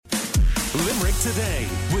Limerick Today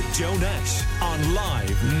with Joe Nash on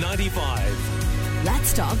Live 95.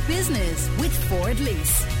 Let's talk business with Ford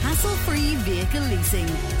Lease. Hassle-free vehicle leasing.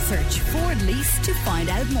 Search Ford Lease to find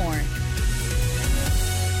out more.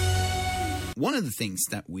 One of the things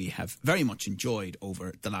that we have very much enjoyed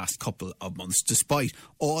over the last couple of months, despite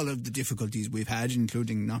all of the difficulties we've had,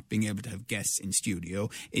 including not being able to have guests in studio,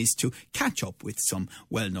 is to catch up with some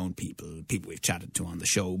well-known people we've chatted to on the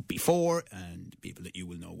show before and people that you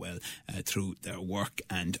will know well through their work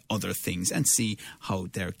and other things, and see how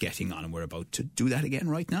they're getting on. And we're about to do that again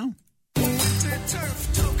right now.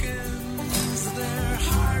 Turf tokens, they're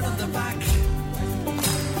hard on the back.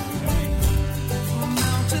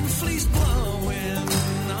 Mountain fleece blowing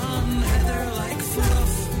on heather like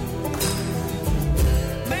fluff.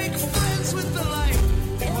 Make friends with the light,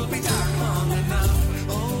 it will be dark long enough.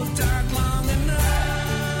 Oh, dark long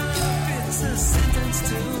enough, it's a sentence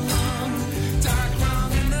too long. Dark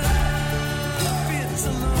long enough, it's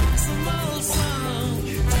a lonesome old song.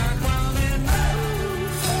 Dark long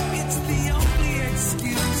enough, it's the only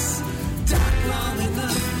excuse. Dark long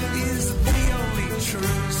enough is the only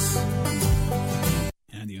truce.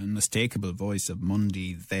 And the unmistakable voice of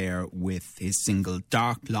Mundy there with his single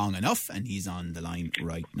Dark Long Enough, and he's on the line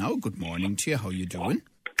right now. Good morning to you. How you doing?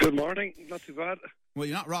 Good morning. Not too bad. Well,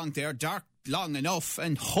 you're not wrong there. Dark Long Enough,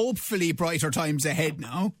 and hopefully brighter times ahead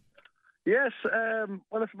now. Yes,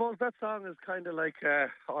 well, I suppose that song is kind of like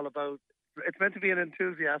all about... It's meant to be an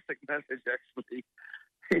enthusiastic message, actually,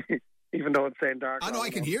 even though it's saying dark. I know,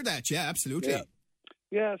 I can hear that, yeah, absolutely.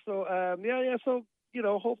 Yeah, so, so, you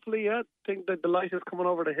know, hopefully, I think that the light is coming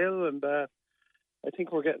over the hill, and I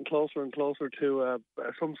think we're getting closer and closer to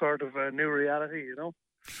some sort of new reality, you know.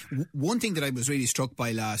 One thing that I was really struck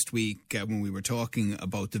by last week when we were talking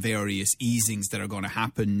about the various easings that are going to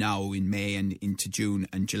happen now in May and into June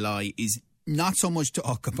and July is not so much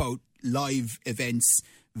talk about live events,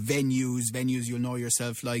 venues you'll know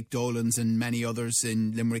yourself like Dolan's and many others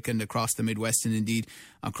in Limerick and across the Midwest and indeed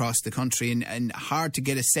across the country, and hard to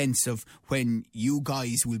get a sense of when you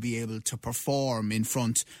guys will be able to perform in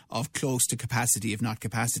front of close to capacity, if not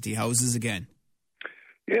capacity, houses again.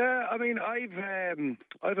 Yeah, I mean,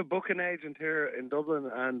 I've a booking agent here in Dublin,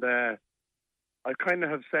 and I kind of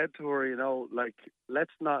have said to her, you know, like,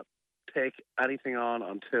 let's not take anything on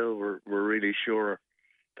until we're really sure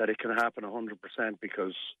that it can happen 100%,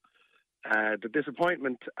 because the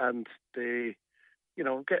disappointment and the, you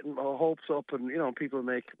know, getting our hopes up, and, you know, people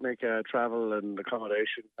make travel and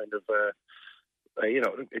accommodation kind of, you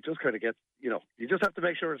know, it just kind of gets, you know, you just have to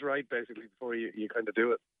make sure it's right, basically, before you kind of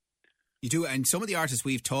do it. You do, and some of the artists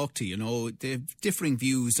we've talked to, you know, they have differing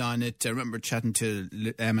views on it. I remember chatting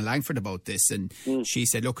to Emma Langford about this, and she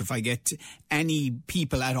said, look, if I get any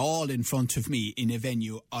people at all in front of me in a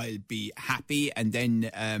venue, I'll be happy. And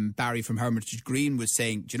then Barry from Hermitage Green was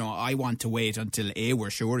saying, you know, I want to wait until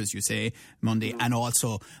we're sure, as you say, Monday, and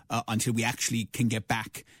also until we actually can get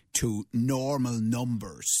back to normal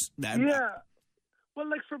numbers. Well,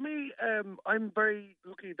 like, for me, I'm very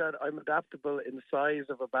lucky that I'm adaptable in the size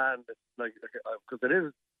of a band, like, because it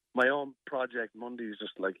is my own project. Monday is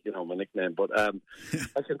just like, you know, my nickname, but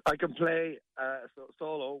I can play a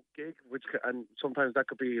solo gig, and sometimes that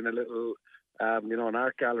could be in a little, you know, an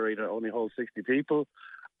art gallery that only holds 60 people,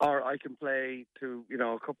 or I can play to, you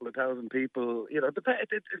know, a couple of thousand people. You know,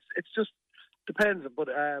 it's just depends. But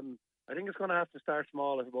I think it's going to have to start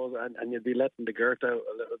small, I suppose, and you'd be letting the girth out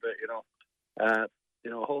a little bit, you know. You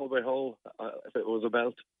know, hole by hole, if it was a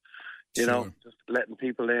belt, you know, just letting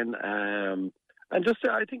people in. And just,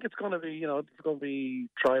 I think it's going to be, you know, it's going to be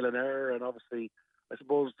trial and error. And obviously, I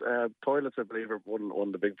suppose toilets, I believe, are one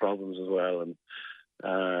of the big problems as well. And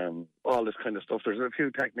all this kind of stuff. There's a few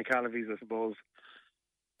technicalities, I suppose.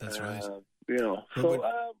 That's right. You know, so,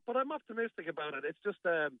 but I'm optimistic about it. It's just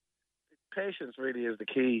patience really is the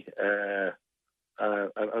key. And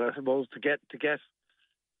I suppose to get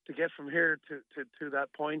from here to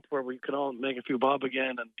that point where we can all make a few bob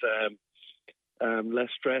again and less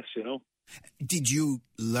stress, you know. Did you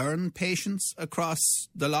learn patience across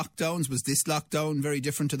the lockdowns? Was this lockdown very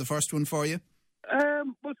different to the first one for you?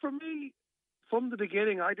 Well, for me, from the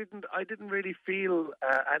beginning, I didn't really feel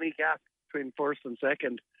any gap between first and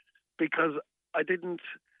second, because I didn't.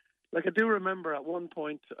 Like, I do remember at one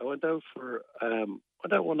point I went out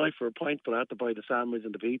one night for a pint, but I had to buy the sandwich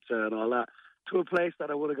and the pizza and all that. to a place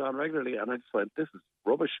that I would have gone regularly, and I just went, this is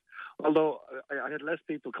rubbish. Although I had less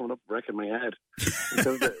people coming up wrecking my head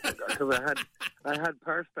because I had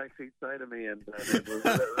perspex each side of me, and it was a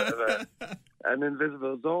little bit of an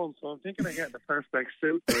invisible zone. So I'm thinking of getting a perspex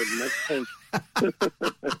suit for the next time.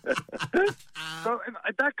 So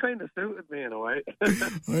that kind of suited me in a way.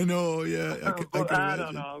 I know, yeah. I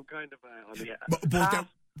don't know. I'm kind of But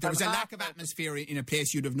there was a lack of atmosphere in a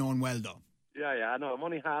place you'd have known well, though. Yeah, I know. I'm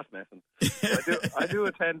only half messing. I do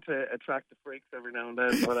attend to attract the freaks every now and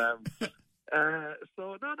then, but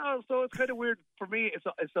so it's kind of weird for me.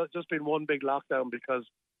 It's just been one big lockdown because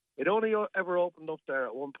it only ever opened up there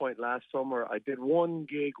at one point last summer. I did one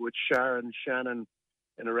gig with Sharon Shannon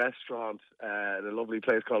in a restaurant, at a lovely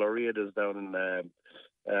place called Oreadas down in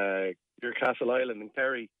near Castle Island in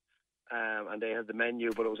Kerry. And they had the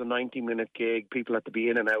menu, but it was a 90-minute gig. People had to be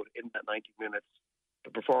in and out in that 90 minutes. The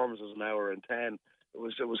performance was an hour and 10. It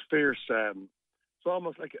was fierce. It's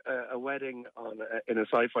almost like a wedding in a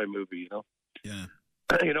sci-fi movie, you know. Yeah.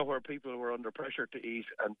 You know, where people were under pressure to eat,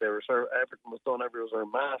 and they were everything was done. Everyone was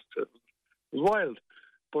masked. It was wild.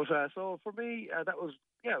 But so for me, it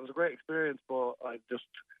was a great experience. But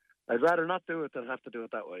I'd rather not do it than have to do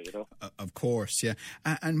it that way, you know. Of course, yeah.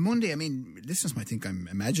 And Monday, I mean, listeners might think I'm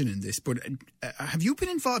imagining this, but have you been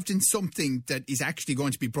involved in something that is actually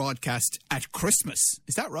going to be broadcast at Christmas?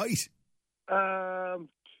 Is that right?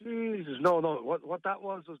 Jesus, no. What that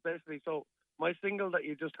was basically, so my single that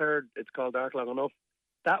you just heard, it's called Dark Long Enough.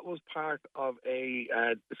 That was part of a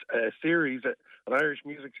series, an Irish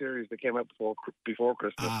music series that came out before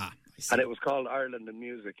Christmas, and it was called Ireland in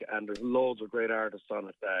Music. And there's loads of great artists on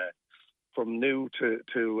it, from new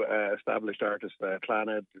to established artists.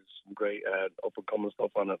 Clannad, there's some great up and coming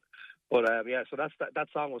stuff on it. But so that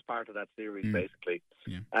song was part of that series basically.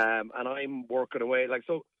 Yeah. And I'm working away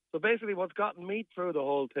so basically, what's gotten me through the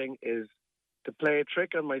whole thing is to play a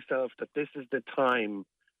trick on myself that this is the time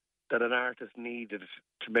that an artist needed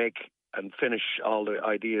to make and finish all the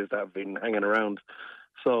ideas that have been hanging around.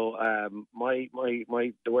 So the way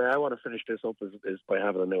I want to finish this up is by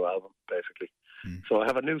having a new album, basically. So I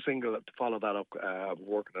have a new single to follow that up. I'm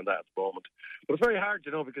working on that at the moment. But it's very hard,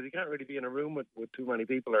 you know, because you can't really be in a room with too many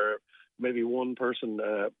people or maybe one person,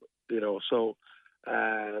 you know. So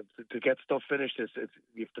to get stuff finished, you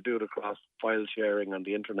have to do it across file sharing on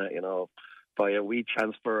the internet, you know, via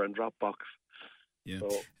WeTransfer and Dropbox. Yeah.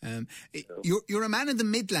 So, you're a man in the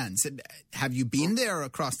Midlands. Have you been there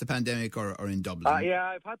across the pandemic or in Dublin? Yeah,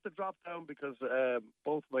 I've had to drop down because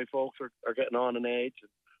both my folks are getting on in age.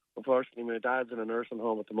 Unfortunately, my dad's in a nursing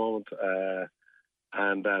home at the moment,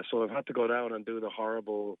 and so I've had to go down and do the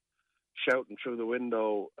horrible shouting through the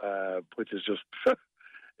window, which is just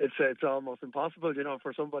it's almost impossible, you know,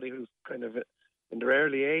 for somebody who's kind of in their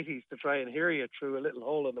early 80s to try and hear you through a little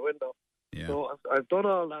hole in the window. Yeah. So I've done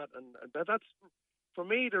all that, and that's for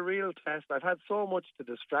me the real test. I've had so much to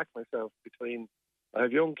distract myself between. I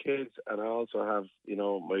have young kids, and I also have, you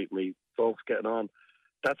know, my folks getting on.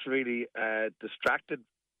 That's really distracted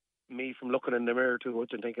me from looking in the mirror too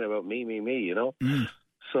much and thinking about me, you know.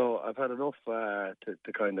 So I've had enough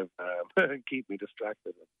to kind of keep me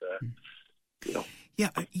distracted. And, you know.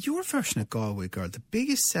 Yeah, your version of Galway Girl, the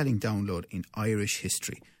biggest selling download in Irish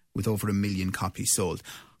history, with over 1 million copies sold.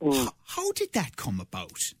 How did that come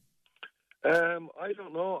about? I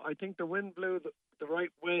don't know. I think the wind blew the right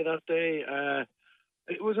way that day.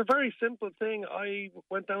 It was a very simple thing. I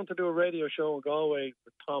went down to do a radio show in Galway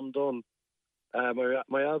with Tom Dunn.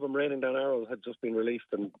 My album Raining Down Arrows had just been released,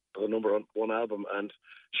 and the number one album, and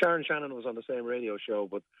Sharon Shannon was on the same radio show,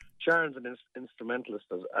 but Sharon's an instrumentalist,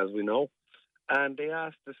 as we know, and they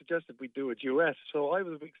suggested we do a duet. So I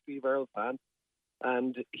was a big Steve Earle fan,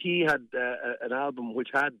 and he had an album which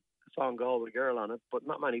had the song Galway Girl on it, but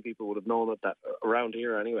not many people would have known it that around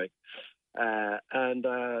here anyway.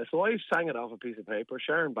 So I sang it off a piece of paper.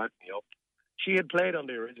 Sharon backed me up. She had played on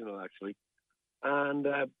the original, actually. And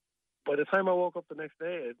by the time I woke up the next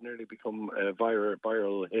day, it had nearly become a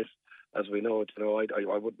viral hit, as we know it. You know,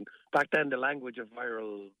 I wouldn't... Back then, the language of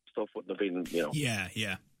viral stuff wouldn't have been, you know...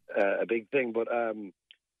 Yeah. A big thing. But,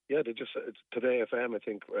 they just... Today FM, I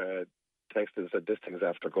think... texted and said this thing's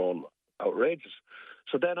after going outrageous.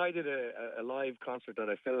 So then I did a live concert that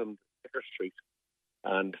I filmed Vicar Street,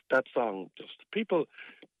 and that song just people.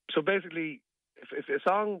 So basically, if a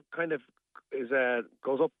song kind of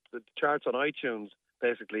goes up the charts on iTunes,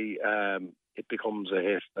 basically it becomes a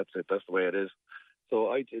hit. That's it. That's the way it is.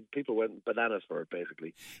 So people went bananas for it,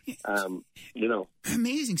 basically. You know.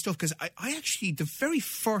 Amazing stuff, because I actually, the very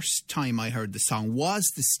first time I heard the song was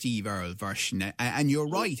the Steve Earle version. And you're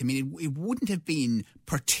right. I mean, it wouldn't have been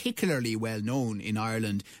particularly well known in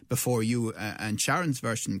Ireland before you and Sharon's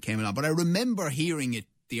version came along. But I remember hearing it,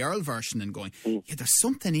 the Earle version, and going, yeah, there's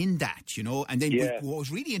something in that, you know. And then what was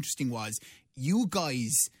really interesting was you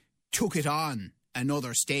guys took it on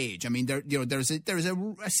another stage. I mean, there's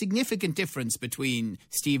a significant difference between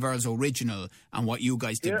Steve Earle's original and what you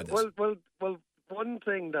guys did with it. Well, one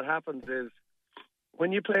thing that happens is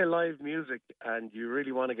when you play live music and you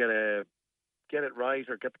really want to get it right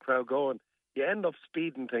or get the crowd going, you end up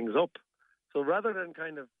speeding things up. So rather than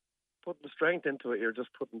kind of putting strength into it, you're just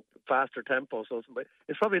putting faster tempo. So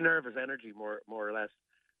it's probably nervous energy more or less.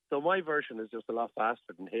 So my version is just a lot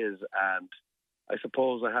faster than his, and I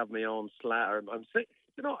suppose I have my own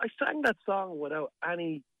I sang that song without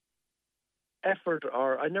any effort,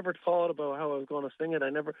 or I never thought about how I was going to sing it.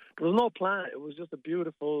 There was no plan. It was just a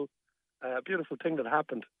beautiful thing that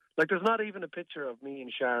happened. Like, there's not even a picture of me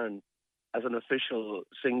and Sharon as an official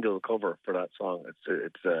single cover for that song.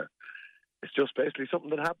 It's just basically something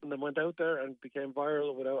that happened and went out there and became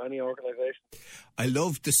viral without any organisation. I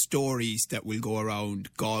love the stories that will go around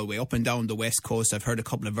Galway, up and down the West Coast. I've heard a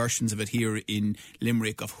couple of versions of it here in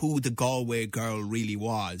Limerick of who the Galway girl really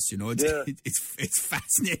was. You know, it's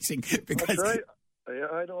fascinating because. That's right. Yeah,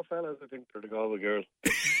 I know fellas I think they're the Galway girl.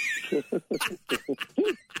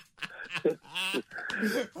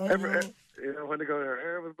 When they go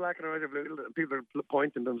there, it was black and white and blue, people are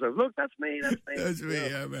pointing themselves, look, that's me. That's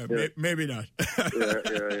me, maybe not.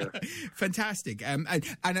 Yeah. Fantastic. And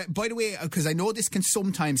by the way, because I know this can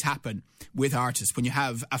sometimes happen with artists, when you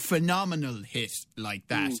have a phenomenal hit like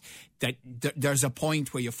that, that there's a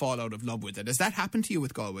point where you fall out of love with it. Has that happened to you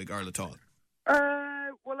with Galway Girl at all?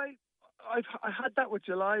 Well, I had that with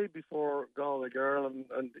July before Galway Girl,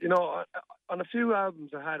 and you know, on a few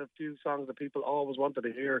albums I had a few songs that people always wanted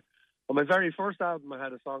to hear. On my very first album, I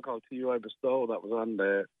had a song called To You I Bestow that was on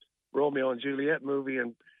the Romeo and Juliet movie,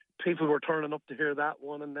 and people were turning up to hear that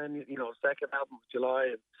one. And then, you know, second album of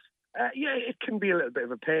July. And, it can be a little bit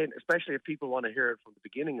of a pain, especially if people want to hear it from the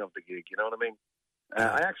beginning of the gig. You know what I mean?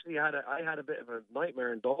 I actually had a bit of a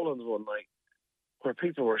nightmare in Dolan's one night where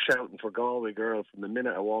people were shouting for Galway Girl from the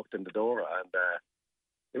minute I walked in the door, and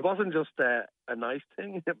it wasn't just a nice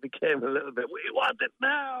thing; it became a little bit, we want it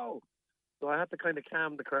now. So I had to kind of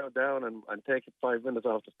calm the crowd down and take it 5 minutes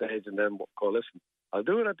off the stage and then go, listen, I'll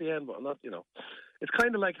do it at the end, but I'm not, you know. It's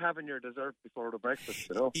kind of like having your dessert before the breakfast,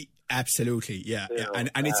 you know. Absolutely, yeah.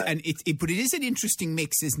 And but it is an interesting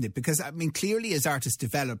mix, isn't it? Because I mean, clearly, as artists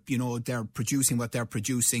develop, you know, they're producing what they're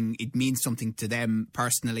producing. It means something to them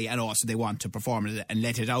personally, and also they want to perform it and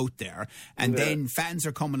let it out there. And then fans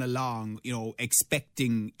are coming along, you know,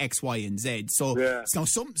 expecting X, Y, and Z. So now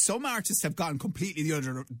some artists have gone completely the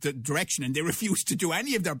other direction, and they refuse to do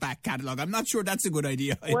any of their back catalogue. I'm not sure that's a good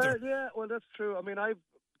idea either. Well, that's true. I mean,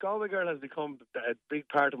 Galway Girl has become a big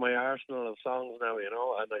part of my arsenal of songs now, you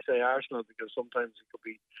know, and I say arsenal because sometimes it could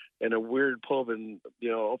be in a weird pub in, you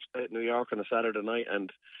know, upstate New York on a Saturday night,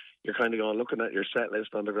 and you're kind of going, looking at your set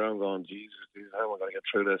list on the ground going, Jesus, how am I going to get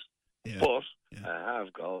through this? Yeah. But I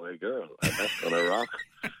have Galway Girl, and that's going to rock.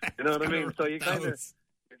 You know what I mean? So you kind of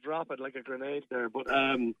drop it like a grenade there. But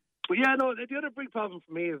yeah, no, the other big problem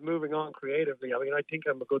for me is moving on creatively. I mean, I think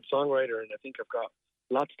I'm a good songwriter, and I think I've got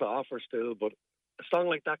lots to offer still, but a song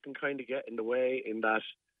like that can kind of get in the way, in that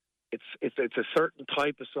it's a certain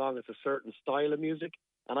type of song, it's a certain style of music,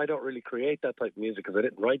 and I don't really create that type of music because I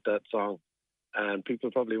didn't write that song, and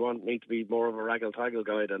people probably want me to be more of a raggle-taggle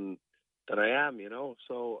guy than I am, you know.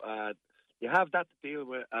 So you have that to deal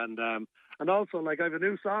with, and also, like, I have a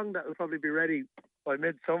new song that will probably be ready by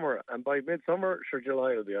midsummer, and by midsummer, sure,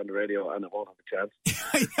 July will be on the radio, and it won't have a chance.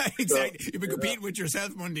 Exactly. So, you'll be competing with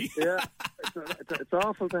yourself Monday. Yeah, it's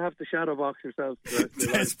awful to have to shadow box yourself.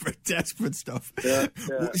 Desperate stuff. Yeah.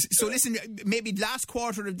 So listen, maybe last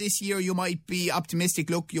quarter of this year you might be optimistic.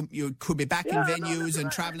 Look, you could be back in venues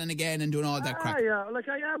and travelling again and doing all that crap. Yeah, like,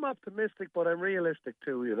 I am optimistic, but I'm realistic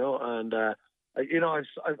too, you know. And you know,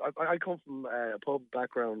 I come from a pub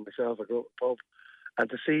background myself. I grew up in a pub. And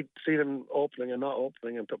to see them opening and not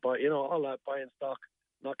opening, and to buy, you know, all that, buying stock,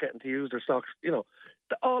 not getting to use their stocks, you know,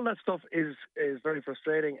 all that stuff is very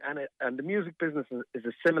frustrating. And the music business is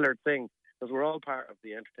a similar thing, because we're all part of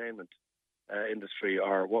the entertainment industry,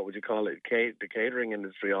 or what would you call it, the catering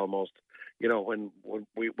industry almost. You know, when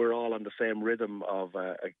we're all on the same rhythm of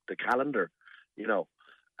the calendar, you know.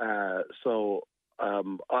 So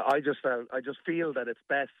I just feel that it's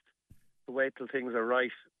best to wait till things are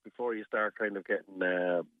right before you start kind of getting,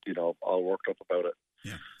 all worked up about it.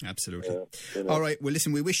 Yeah, absolutely. You know. All right. Well,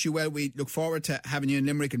 listen, we wish you well. We look forward to having you in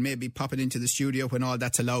Limerick and maybe popping into the studio when all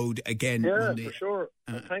that's allowed again. Yeah, Monday. for sure.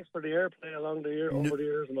 And thanks for the airplay along the year, over the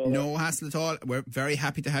years and all that. No hassle at all. We're very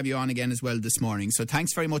happy to have you on again as well this morning. So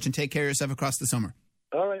thanks very much and take care of yourself across the summer.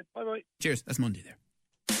 All right. Bye-bye. Cheers. That's Monday there.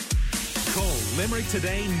 Call Limerick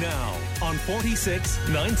today now on 46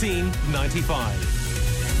 19 95.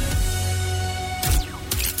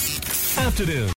 Afternoon.